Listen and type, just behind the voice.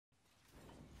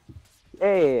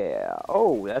Yeah.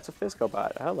 Oh, that's a FizzCo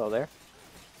bot. Hello there.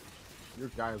 Your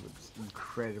guy looks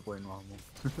incredibly normal.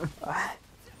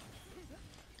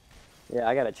 Yeah,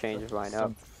 I gotta change mine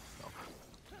up. Stuff.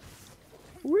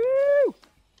 Woo!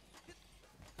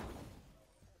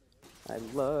 I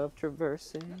love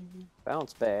traversing.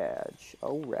 Bounce badge.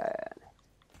 Alright.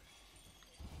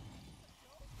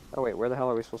 Oh wait, where the hell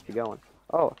are we supposed to be going?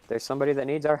 Oh, there's somebody that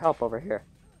needs our help over here.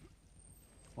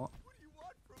 What?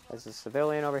 There's a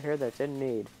civilian over here that's in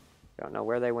need. Don't know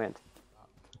where they went.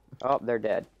 Oh, they're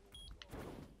dead.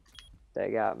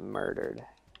 They got murdered.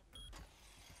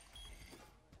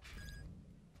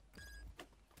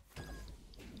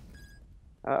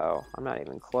 Uh-oh, I'm not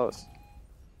even close.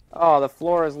 Oh, the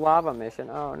floor is lava mission.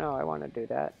 Oh no, I want to do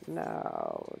that.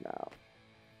 No, no.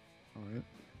 Alright.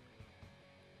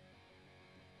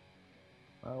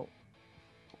 Well,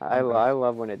 I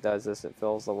love when it does this. It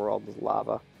fills the world with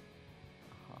lava.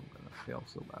 I'm gonna fail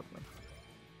so badly.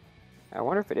 I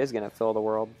wonder if it is gonna fill the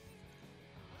world.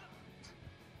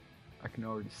 I can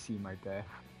already see my death.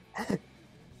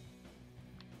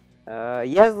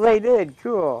 Yes, they did.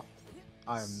 Cool.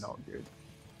 I am not good.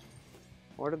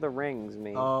 What do the rings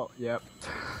mean? Oh, yep.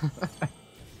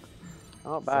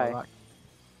 Oh, bye.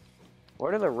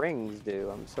 What do the rings do?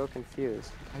 I'm so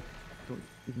confused. I don't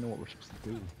even know what we're supposed to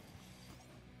do.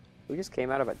 We just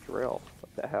came out of a drill.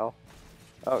 What the hell?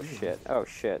 Oh shit. Oh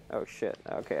shit. Oh shit.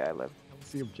 Okay, I live.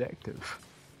 What's the objective?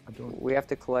 I don't. We have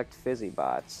to collect fizzy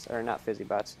bots. Or not fizzy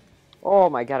bots.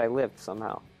 Oh my god, I lived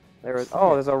somehow. There was.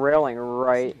 Oh, there's a railing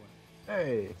right.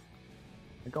 Hey!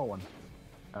 I got one.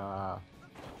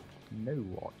 Now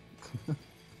what? I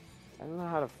don't know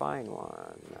how to find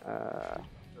one.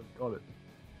 I've got it.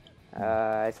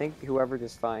 I think whoever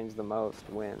just finds the most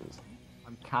wins.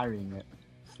 I'm carrying it,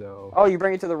 so... Oh, you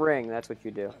bring it to the ring. That's what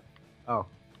you do. Oh.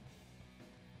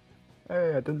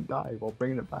 Hey, I didn't die while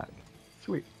bringing it back.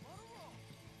 Sweet.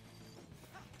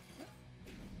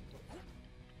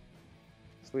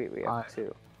 Sweet, we have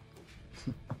two.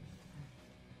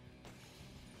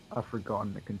 I've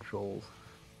forgotten the controls.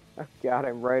 Oh god,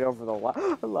 I'm right over the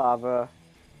lava.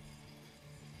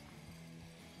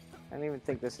 I don't even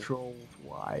think this is Controls,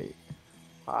 why?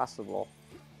 possible.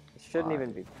 It shouldn't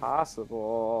even be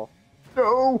possible.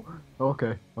 No!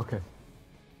 Okay, okay.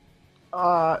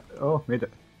 Oh, made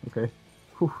it. Okay.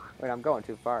 Whew. Wait, I'm going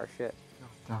too far. Shit.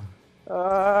 Damn.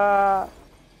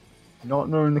 Not Not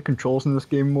knowing the controls in this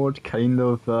game mode, kind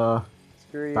of,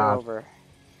 screw you bad. over.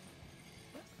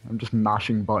 I'm just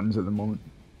mashing buttons at the moment.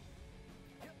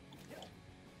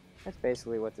 That's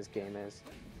basically what this game is.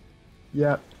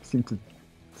 Yeah, seems to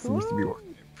be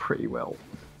working pretty well.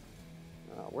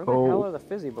 Where the hell are the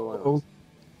fizzy balloons?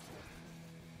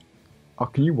 Oh,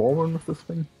 can you wall run with this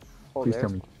thing? Oh, Please there's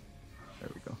tell me. There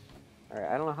we go. Alright,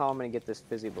 I don't know how I'm gonna get this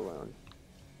fizzy balloon.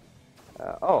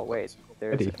 Oh, wait.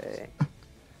 There's Itty. a...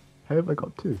 How have I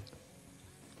got two?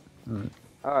 Alright.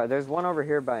 Oh, there's one over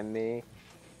here by me.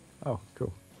 Oh,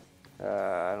 cool.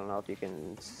 I don't know if you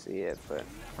can see it, but...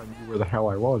 If I knew where the hell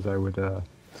I was, I would,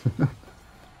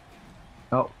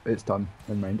 Oh, it's done.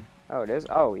 Never mind. Oh, it is?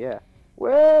 Oh, yeah.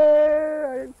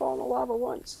 Where? I didn't fall in the lava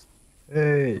once.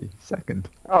 Hey, second.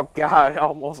 Oh, God,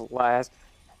 almost last.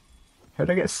 How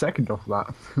did I get second off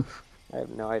that? I have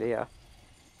no idea.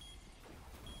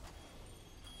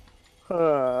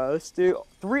 Let's do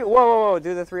three. Whoa,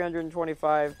 do the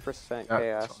 325% chaos.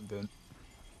 That's what I'm doing.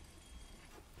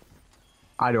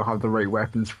 I don't have the right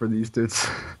weapons for these dudes.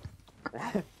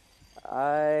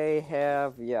 I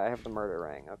have the murder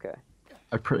ring. Okay.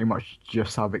 I pretty much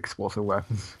just have explosive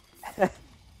weapons.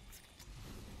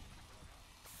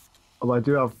 Although I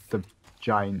do have the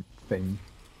giant thing.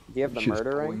 Do you have the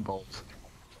murder ring? Balls.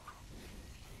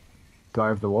 Do I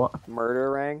have the what?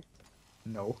 Murder ring?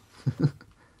 No.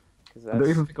 That's... I don't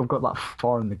even think I've got that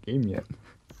far in the game yet.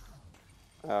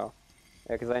 Oh.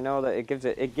 Yeah, because I know that it gives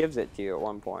it to you at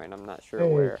one point. I'm not sure Hey,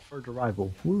 where. third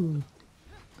arrival. Woo.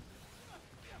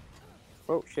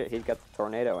 Oh shit, he's got the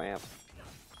tornado amp.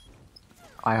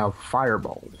 I have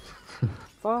fireballs.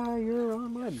 Fire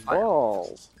on my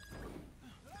balls.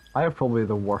 I have probably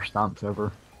the worst amps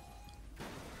ever.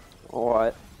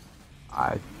 What?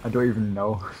 I don't even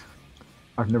know.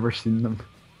 I've never seen them.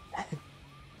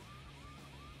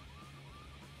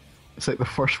 It's like the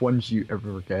first ones you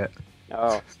ever get.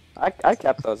 Oh, I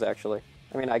kept those actually.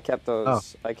 I mean, I kept those.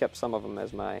 Oh. I kept some of them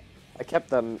as my. I kept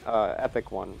the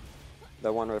epic one,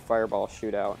 the one with fireball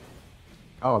shootout.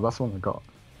 Oh, that's the one I got.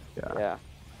 Yeah. Yeah,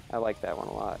 I like that one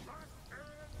a lot.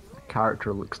 The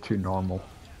character looks too normal.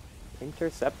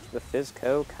 Intercept the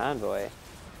FizzCo convoy.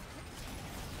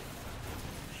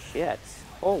 Shit!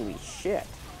 Holy shit!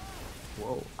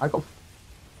 Whoa! I got.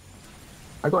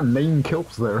 I got 9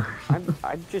 kills there.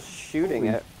 I'm just shooting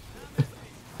Holy- it.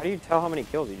 How do you tell how many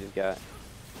kills you just got?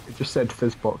 It just said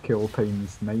Fizzbot kill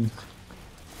times 9.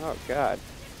 Oh god.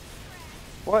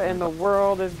 What in the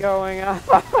world is going on?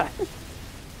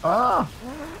 Ah!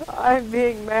 I'm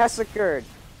being massacred.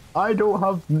 I don't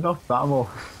have enough ammo.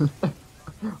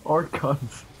 Or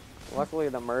guns. Luckily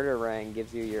the murder ring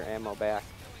gives you your ammo back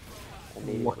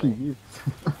immediately. Lucky you.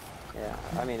 Yeah,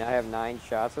 I mean I have 9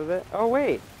 shots with it. Oh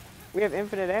wait! We have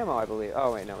infinite ammo, I believe.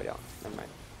 Oh wait, no we don't. Never mind.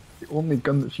 The only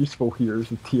gun that's useful here is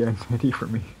the TNT for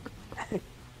me.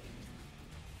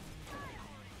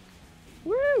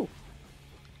 Woo!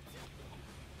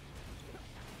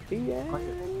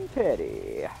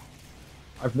 TNT.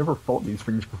 I've never fought these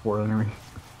things before anyway.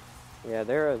 Yeah,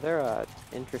 they're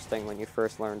interesting when you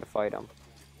first learn to fight them.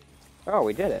 Oh,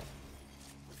 we did it.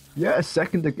 Yeah, a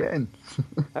second again.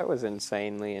 That was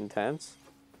insanely intense.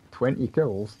 20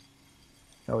 kills.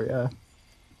 Hell yeah.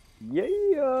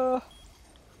 Yeah.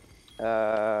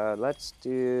 Let's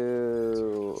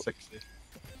do. 60.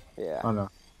 Yeah. Oh no.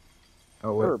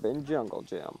 Oh wait. Urban Jungle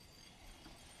Gym.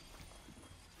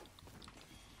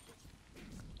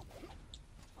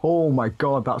 Oh my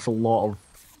god, that's a lot of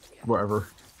whatever.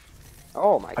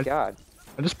 Oh my god.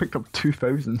 I just picked up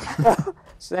 2,000.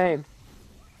 Same.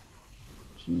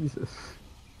 Jesus.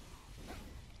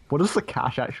 What does the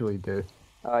cash actually do?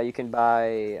 You can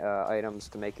buy items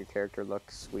to make your character look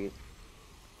sweet.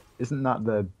 Isn't that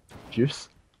the juice?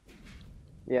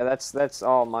 Yeah, that's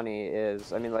all money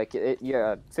is. I mean, like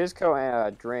yeah,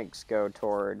 FizzCo drinks go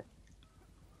toward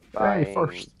buying Hey,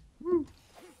 first.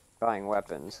 buying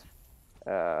weapons,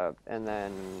 and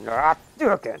then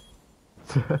again.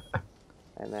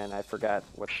 And then I forgot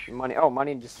what money. Oh,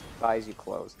 money just buys you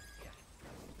clothes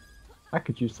I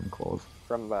could use some clothes.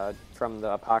 from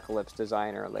the apocalypse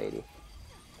designer lady.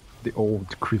 The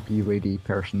old creepy lady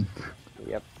person.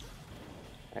 Yep.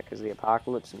 Because the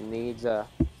apocalypse needs a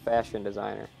fashion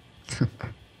designer.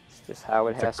 It's just how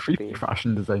it It's a has to creepy be.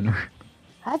 fashion designer.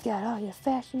 I've got all your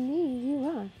fashion needs. You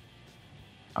run.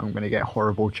 I'm gonna get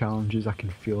horrible challenges, I can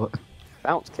feel it.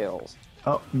 Bounce kills.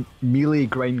 Oh, melee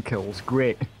grind kills,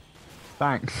 great.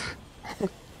 Thanks. Have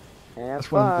That's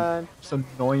fun. one of the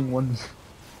most annoying ones.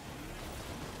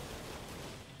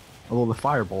 Although the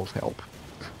fireballs help.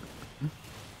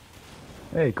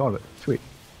 Hey, got it. Sweet.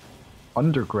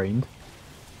 Undergrind.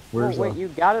 Where's Oh wait, you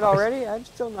got it already? I'm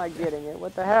still not getting it.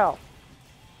 What the hell?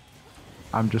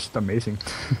 I'm just amazing.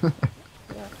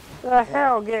 The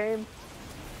hell, game?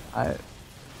 I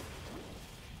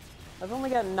I've only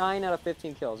got 9 out of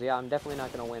 15 kills. Yeah, I'm definitely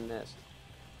not gonna win this.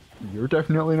 You're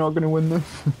definitely not gonna win this.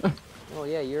 Oh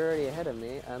yeah, you're already ahead of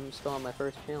me. I'm still on my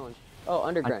first challenge. Oh,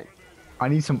 undergrind. I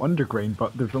need some undergrind,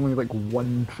 but there's only like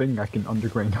one thing I can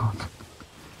undergrind on.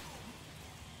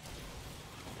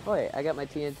 Oh wait, I got my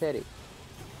TNT.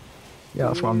 Yeah,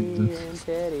 that's what I'm using.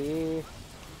 TNT.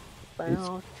 It's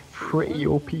pretty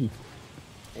OP.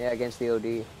 Yeah, against the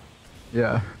OD.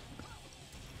 Yeah.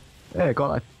 Hey, I got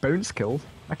like bounce kills.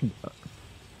 I can do that.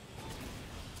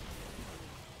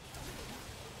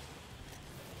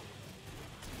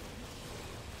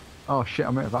 Oh shit,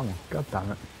 I'm out of ammo. God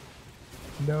damn it.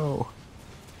 No.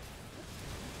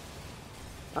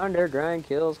 Undergrind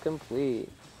kills complete.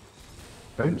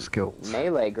 Bounce kills.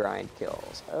 Melee grind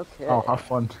kills. Okay. Oh, have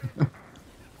fun.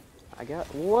 I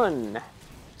got 1,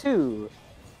 2,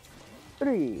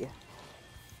 3,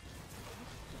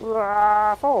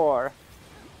 4.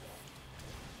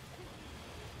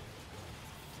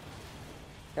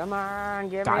 Come on,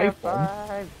 give me a Dive bomb?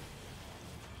 5.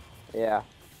 Yeah.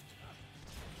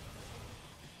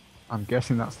 I'm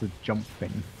guessing that's the jump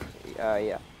thing.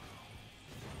 Yeah.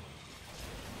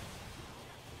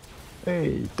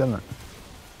 Hey, done it.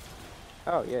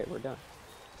 Oh yeah, we're done.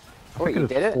 I Oh, wait,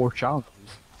 think you I did it? 4 challenges.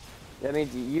 That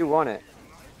means you won it.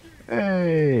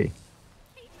 Hey!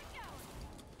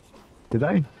 Did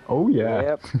I? Oh yeah.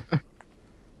 Yep.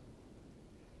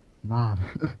 Man.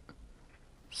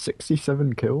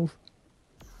 67 kills?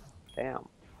 Damn.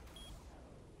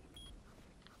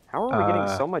 How are we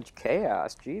getting so much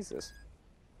chaos? Jesus.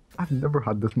 I've never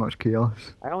had this much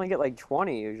chaos. I only get like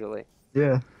 20 usually.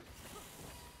 Yeah,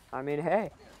 I mean,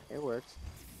 hey, it works.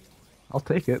 I'll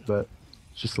take it, but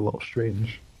it's just a little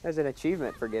strange. There's an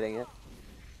achievement for getting it.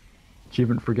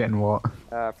 Achievement for getting what?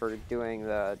 For doing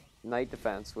the night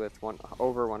defense with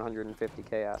over 150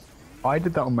 chaos. I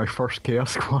did that on my first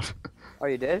Chaos Squad. Oh,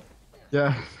 you did?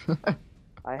 Yeah.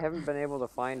 I haven't been able to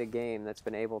find a game that's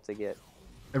been able to get.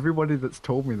 Everybody that's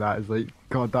told me that is like,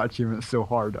 God, that achievement's so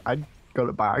hard. I got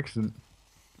it by accident.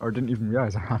 Or didn't even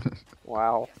realize I had it.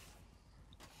 Wow.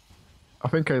 I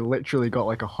think I literally got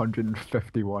like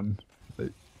 151.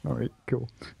 Like, Alright, cool.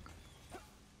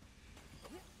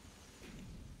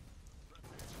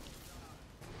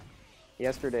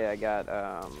 Yesterday I got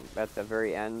at the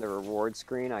very end the reward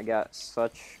screen. I got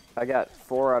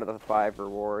 4 out of the 5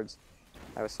 rewards.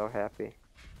 I was so happy.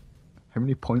 How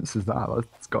many points is that?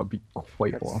 That's got to be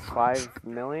quite a That's lot. 5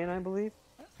 million, I believe.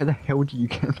 How the hell do you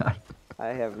get that? I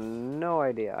have no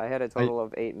idea. I had a total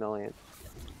of 8 million.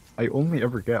 I only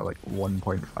ever get like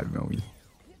 1.5 million.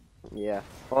 Yeah.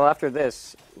 Well, after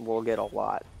this, we'll get a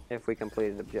lot if we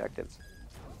completed objectives.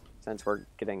 Since we're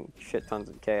getting shit tons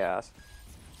of chaos.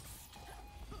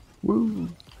 Woo!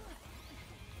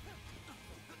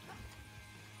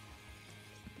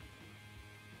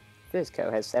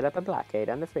 FizzCo has set up a blockade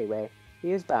on the freeway.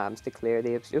 Use bombs to clear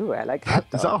the... Ooh, I like hot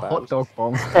dog Is that a hot bombs. dog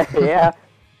bomb? Yeah.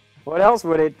 What else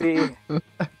would it be?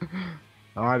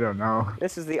 I don't know.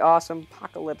 This is the awesome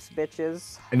apocalypse,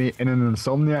 bitches. In an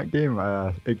Insomniac game,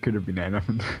 it could have been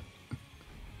anything.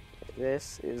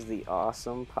 This is the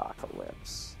awesome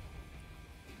apocalypse.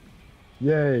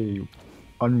 Yay!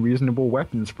 Unreasonable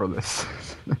weapons for this.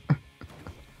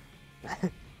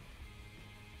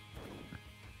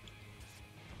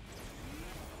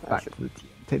 Back to the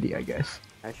titty, I guess.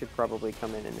 I should probably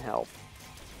come in and help.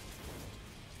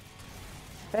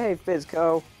 Hey,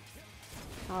 FizzCo.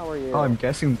 How are you? Oh, I'm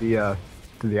guessing do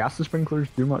the acid sprinklers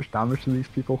do much damage to these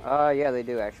people? Yeah, they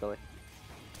do actually.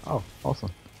 Oh,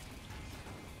 awesome.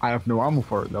 I have no ammo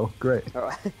for it though. Great.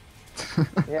 Oh.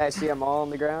 Yeah, I see them all on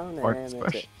the ground, and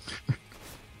that's it.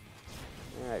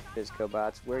 Alright, FizzCo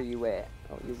bots, where you at?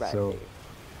 Oh, you right So, there.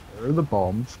 where are the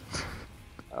bombs?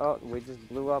 Oh, we just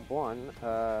blew up one.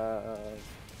 Oh,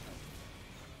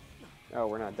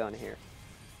 we're not done here.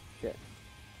 Shit.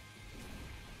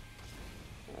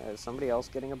 Is somebody else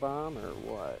getting a bomb, or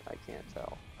what? I can't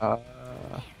tell.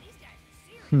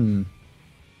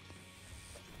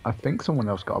 I think someone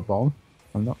else got a bomb.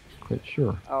 I'm not quite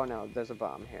sure. Oh no, there's a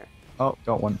bomb here. Oh,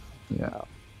 got one. Yeah. Oh.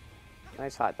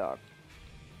 Nice hot dog.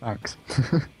 Thanks.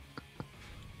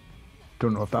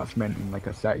 Don't know if that's meant in like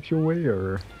a sexual way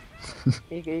or...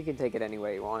 You can take it any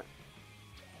way you want.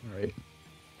 Right.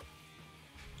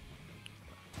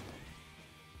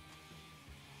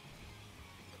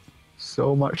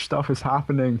 So much stuff is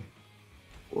happening.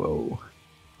 Whoa.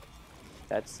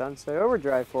 That's Sunset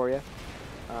Overdrive for you.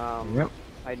 Yep.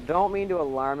 I don't mean to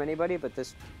alarm anybody, but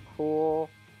this pool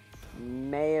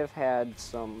may have had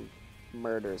some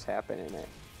murders happen in it.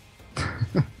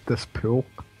 This pool?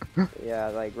 Yeah,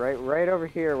 like right over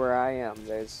here where I am,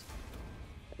 there's...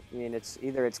 I mean, it's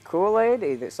either Kool-Aid,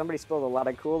 either somebody spilled a lot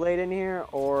of Kool-Aid in here,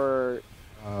 or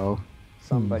Oh.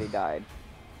 somebody died.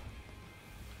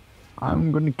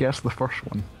 I'm gonna guess the first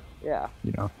one. Yeah.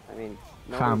 You know, I mean,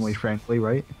 family friendly,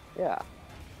 right? Yeah.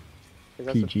 'Cause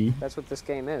that's PG. that's what this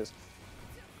game is.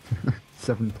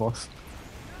 7+.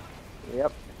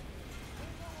 Yep.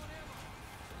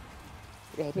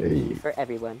 Ready for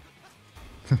everyone.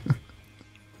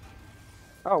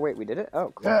 Oh wait, we did it?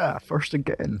 Oh, cool. Yeah, first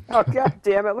again. Oh god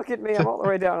damn it, look at me, I'm all the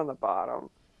way down on the bottom.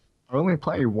 I only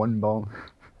played one bomb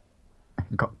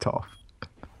and got tough.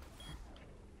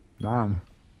 Man.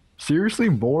 Seriously,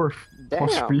 more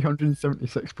plus Damn.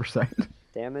 376%.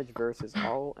 Damage versus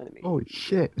all enemies. Holy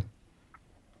shit.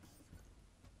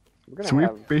 We're gonna So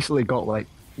have... we've basically got like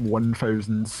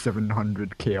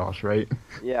 1,700 chaos, right?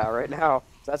 Yeah, right now.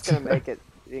 So that's gonna make it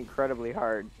incredibly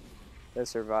hard to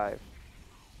survive.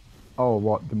 Oh,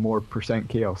 what? The more percent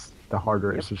chaos, the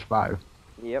harder it is to survive.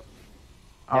 Yep.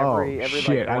 Oh, Every,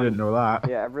 shit, like, I didn't know that.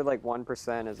 Yeah, every like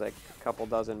 1% is like a couple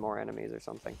dozen more enemies or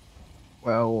something.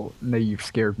 Well, now you've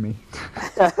scared me.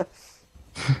 I've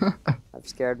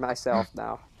scared myself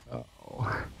now.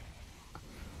 Oh.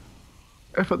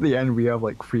 If at the end we have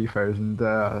like 3,000,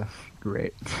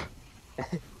 great.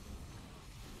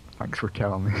 Thanks for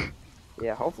telling me.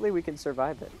 Yeah, hopefully we can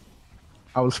survive it.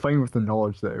 I was fine with the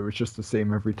knowledge that it was just the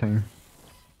same every time.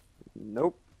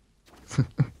 Nope.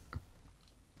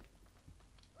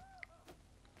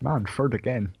 Man, third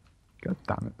again. God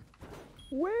damn it.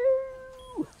 Woo!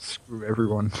 Screw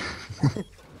everyone.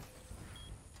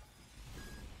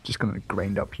 Just gonna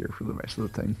grind up here for the rest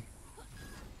of the time.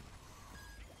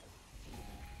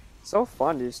 So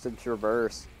fun just to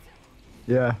traverse.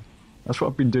 Yeah, that's what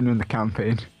I've been doing in the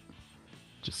campaign.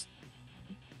 Just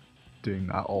doing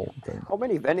that all the time. How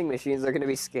many vending machines are going to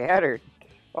be scattered?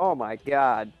 Oh my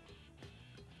god.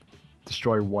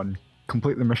 Destroy one.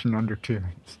 Complete the mission under 2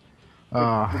 minutes.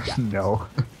 Ah, no.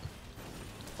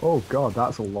 Oh god,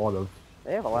 that's a lot of...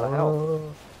 They have a lot of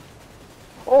health.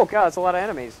 Oh god, that's a lot of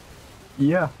enemies.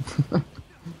 Yeah.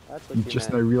 That's what you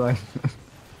Just meant. now realized.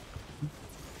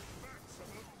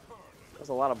 There's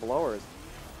a lot of blowers.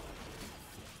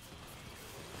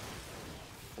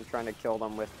 trying to kill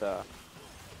them with the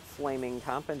flaming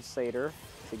compensator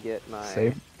to get my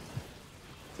Same.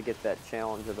 to get that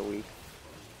challenge of the week.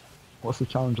 What's the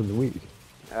challenge of the week?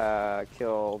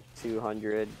 Kill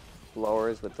 200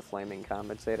 blowers with the flaming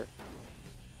compensator.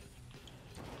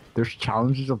 There's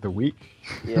challenges of the week?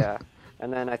 Yeah.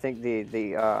 And then I think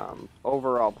the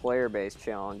overall player base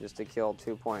challenge is to kill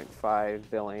 2.5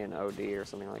 billion OD or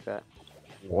something like that.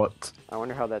 What? I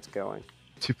wonder how that's going.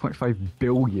 2.5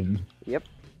 billion? Yep.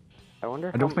 I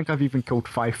wonder I don't think I've even killed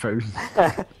 5,000.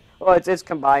 Well, it's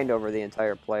combined over the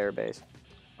entire player base.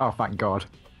 Oh, thank God.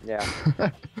 Yeah.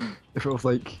 If it was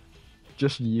like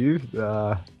just you,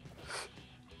 that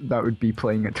would be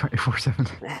playing at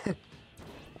 24/7.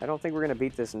 I don't think we're gonna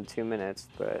beat this in 2 minutes,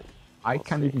 but I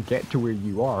can't even get to where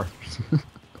you are.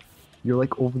 You're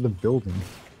like over the building.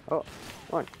 oh,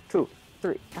 1, 2,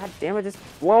 3. God damn it! Just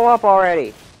blow up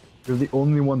already. You're the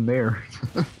only one there.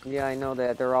 Yeah, I know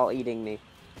that. They're all eating me.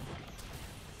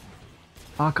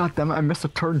 Oh, God damn it! I missed a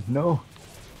turn. No.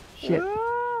 Shit.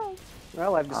 Ah!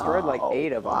 Well, I've destroyed like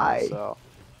 8 of them, so.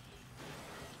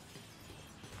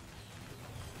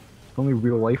 If only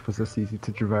real life was this easy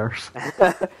to traverse.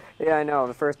 Yeah, I know.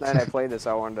 The first night I played this,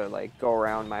 I wanted to like go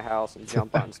around my house and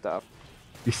jump on stuff.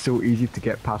 It'd be so easy to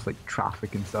get past like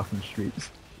traffic and stuff in the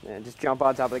streets. Yeah, just jump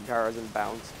on top of the cars and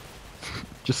bounce.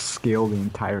 Just scale the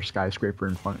entire skyscraper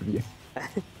in front of you.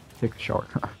 Take a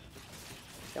shortcut.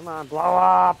 Come on, blow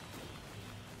up!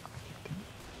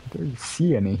 I don't really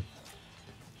see any.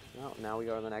 Well, now we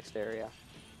go to the next area.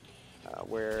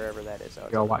 Wherever that is.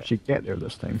 I'll actually get there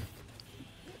this time.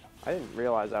 I didn't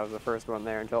realize I was the first one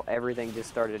there until everything just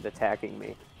started attacking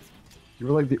me. You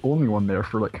were like the only one there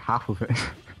for like half of it.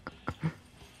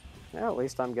 Well, at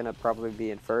least I'm gonna probably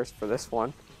be in first for this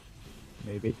one.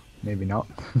 Maybe. Maybe not.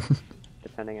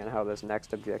 Depending on how this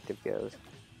next objective goes.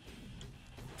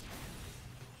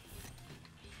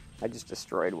 I just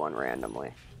destroyed one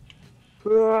randomly.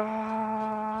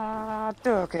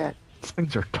 Took it! These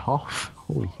things are tough.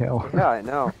 Holy hell. Yeah, I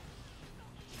know.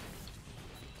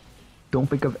 Don't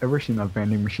think I've ever seen a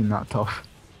vending machine that tough.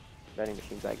 Vending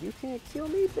machine's like, you can't kill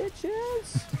me,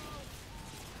 bitches!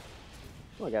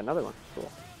 Oh, I got another one. Cool.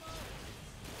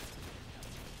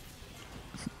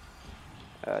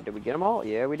 Did we get them all?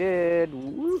 Yeah, we did.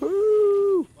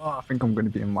 Woohoo! Oh, I think I'm going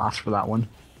to be in last for that one.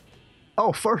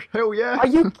 Oh, first! Hell yeah! Are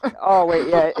you? Oh wait,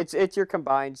 yeah, it's your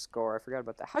combined score. I forgot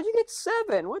about that. How'd you get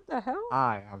 7? What the hell?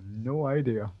 I have no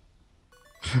idea.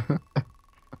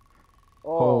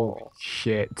 Oh. Holy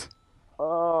shit!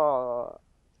 Oh.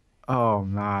 Oh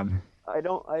man. I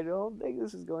don't think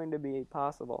this is going to be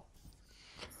possible.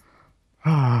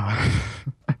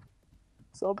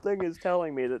 Something is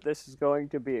telling me that this is going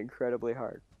to be incredibly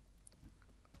hard.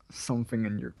 Something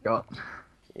in your gut.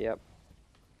 Yep.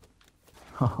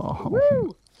 Oh.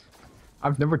 Woo!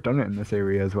 I've never done it in this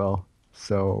area as well,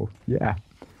 so yeah.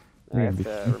 I have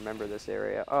to remember this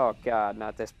area. Oh god,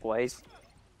 not this place.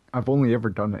 I've only ever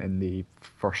done it in the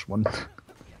first one.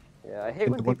 Yeah, I hate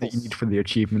In when the one people. that you need for the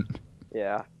achievement.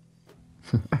 Yeah.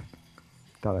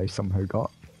 That I somehow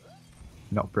got.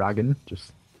 Not bragging,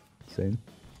 just saying.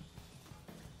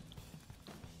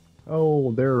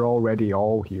 Oh, they're already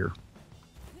all here.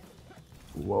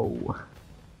 Whoa.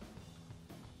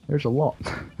 There's a lot.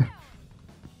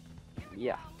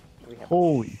 Yeah. We have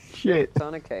Holy shit. a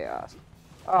ton of chaos.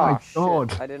 Oh My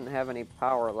God. shit! I didn't have any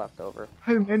power left over.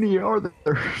 How many are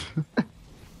there?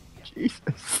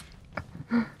 Jesus.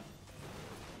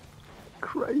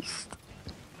 Christ.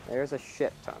 There's a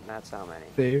shit ton. That's how many.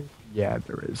 There? Yeah,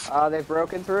 there is. Oh, they've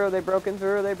broken through. They've broken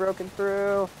through. They've broken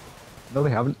through. No, they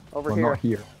haven't. Over Well, here. not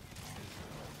here.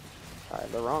 I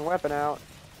have the wrong weapon out.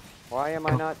 Why am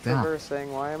I Oh, not damn.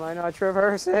 traversing? Why am I not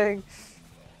traversing?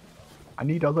 I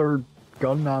need other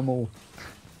gun ammo.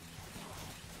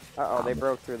 Uh oh, they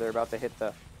broke through. They're about to hit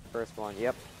the first one.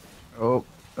 Yep. Oh,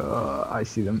 I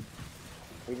see them.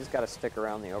 We just gotta stick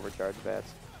around the overcharge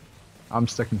vats. I'm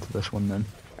sticking to this one then.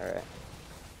 Alright.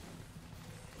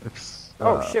 It's,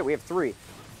 Oh shit, we have 3.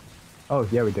 Oh,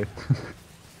 yeah, we do.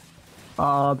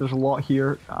 There's a lot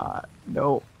here.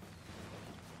 No.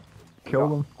 Kill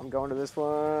them. I'm going to this one.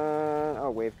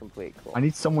 Oh, wave complete. Cool. I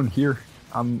need someone here.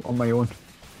 I'm on my own.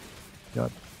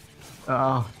 God.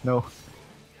 No.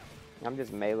 I'm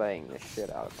just meleeing the shit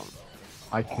out of them.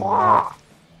 I can. Ah!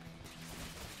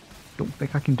 Don't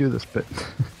think I can do this bit.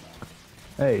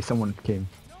 Hey, someone came.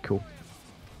 Cool.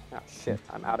 Oh shit,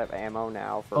 I'm out of ammo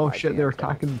now. For Oh my shit, they're damn gun.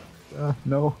 attacking.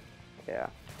 No. Yeah.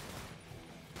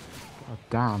 Oh,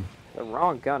 damn. The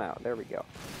wrong gun out. There we go.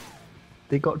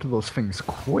 They got to those things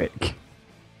quick.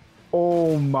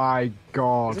 Oh my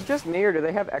god. Is it just me or do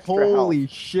they have extra Holy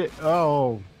health? shit.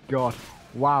 Oh god.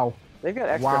 Wow. They've got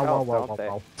extra Wow, health, wow, don't they?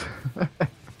 wow, wow.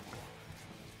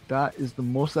 That is the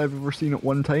most I've ever seen at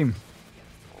one time.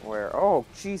 Where? Oh,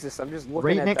 Jesus! I'm just looking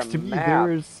Right at next the to me, map.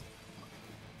 there's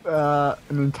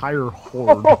an entire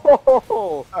horde.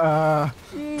 Oh,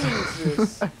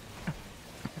 Jesus!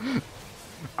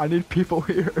 I need people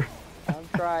here. I'm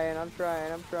trying.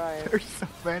 There's so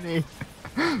many.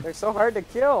 They're so hard to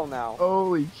kill now.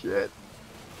 Holy shit.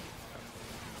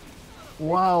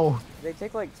 Wow. They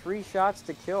take like 3 shots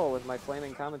to kill with my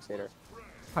flaming commentator.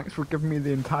 Thanks for giving me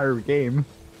the entire game.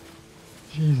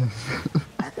 Jesus.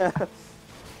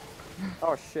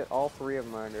 Oh shit, all 3 of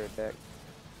them are under attack.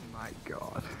 My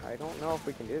god. I don't know if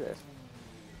we can do this.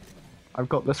 I've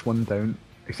got this one down,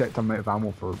 except I'm out of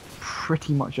ammo for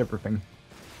pretty much everything.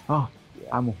 Oh,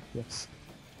 Yeah. ammo, yes.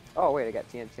 Oh wait, I got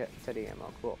TNT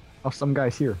ammo, cool. Oh, some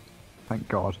guy's here. Thank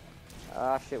god.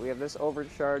 Ah shit, we have this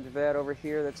overcharge vet over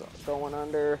here that's going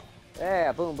under.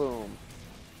 Yeah, boom boom.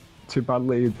 Too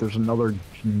badly, there's another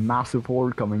massive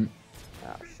horde coming.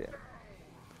 Oh shit.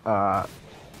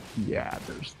 Yeah,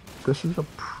 this is a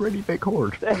pretty big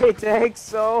horde. They take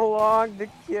so long to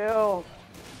kill.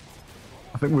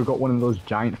 I think we've got one of those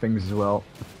giant things as well.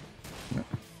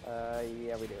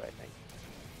 Yeah, we do, I think.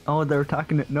 Oh, they're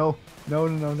attacking it. No.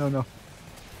 No.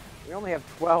 We only have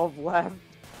 12 left.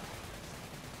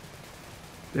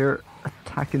 They're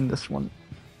attacking this one.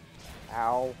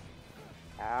 Ow.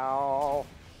 Ow.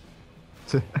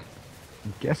 I'm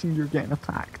guessing you're getting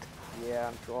attacked. Yeah,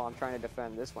 I'm trying to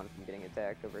defend this one from getting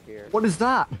attacked over here. What is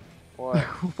that? What?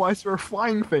 Why is there a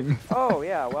flying thing? Oh,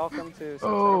 yeah, welcome to Sunset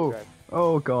Oh, Overdrive.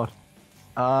 oh god.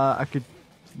 I could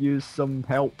use some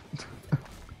help.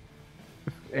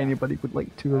 If anybody would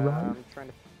like to arrive. I'm trying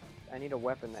to... I need a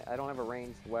weapon. I don't have a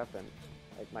ranged weapon.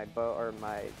 Like my bow, or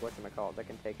my... whatchamacallit, that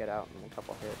can take it out in a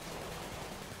couple hits.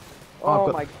 Oh,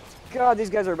 Oh my god, these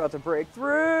guys are about to break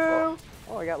through!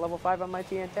 Oh, I got level 5 on my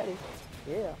TNT.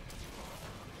 Yeah.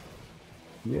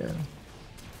 Yeah.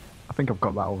 I think I've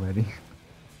got that already.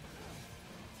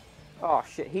 Oh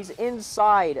shit, he's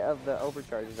inside of the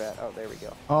overcharge vat. Oh, there we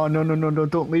go. Oh, no,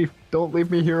 don't leave. Don't leave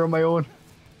me here on my own.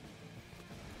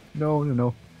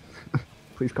 No.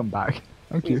 Please come back.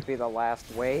 Thank Please you. be the last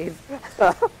wave.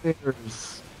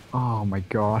 There's... Oh my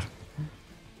god.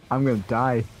 I'm gonna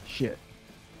die. Shit.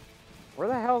 Where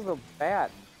the hell's the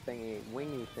bat thingy,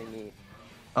 wingy thingy?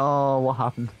 Oh, what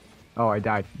happened? Oh, I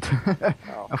died.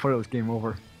 Oh. I thought it was game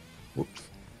over. Whoops.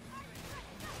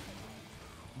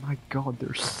 My god,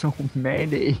 there's so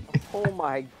many. Oh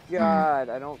my god,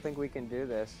 I don't think we can do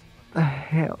this. The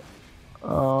hell?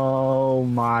 Oh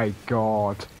my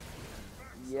god.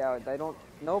 Yeah,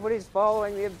 nobody's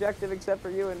following the objective except for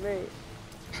you and me.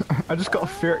 I just got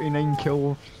 39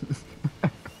 kills.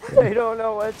 I don't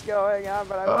know what's going on,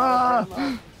 but I want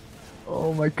to.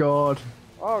 Oh my god.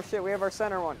 Oh shit, we have our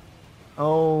center one.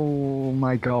 Oh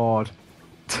my god.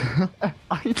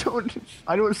 I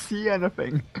don't see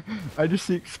anything. I just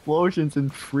see explosions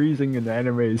and freezing in the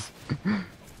enemies.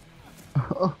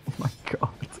 Oh my god.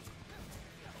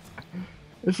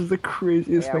 This is the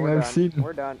craziest Yeah, thing we're I've done. seen.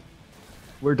 We're done.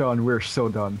 We're done. We're so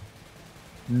done.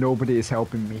 Nobody is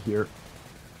helping me here.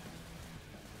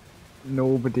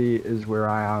 Nobody is where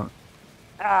I am.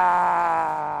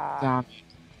 Ah!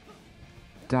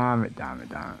 Damn it.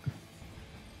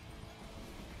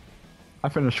 I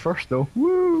finished first though.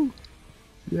 Woo!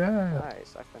 Yeah.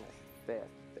 Nice, I finished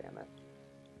 5th. Damn it.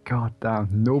 God damn,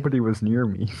 nobody was near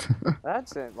me.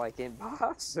 That's like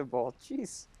impossible.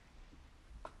 Jeez.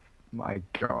 My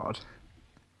god.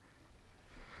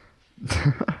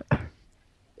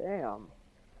 Damn.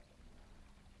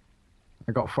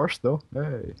 I got first though.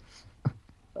 Hey.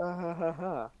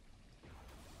 Uh,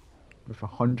 With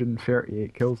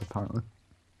 138 kills apparently.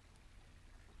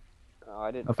 oh,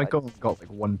 I didn't. I think I only got like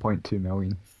 1.2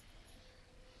 million.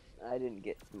 I didn't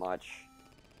get much.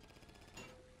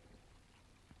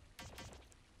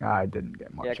 I didn't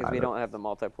get much. Yeah, because we either. don't have the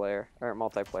multiplier.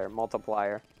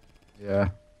 Yeah.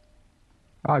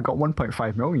 I got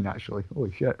 1.5 million actually.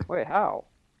 Holy shit. Wait, how?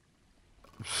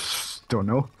 Don't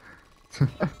know.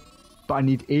 But I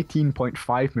need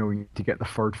 18.5 million to get the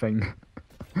third thing.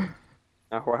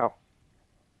 Oh wow.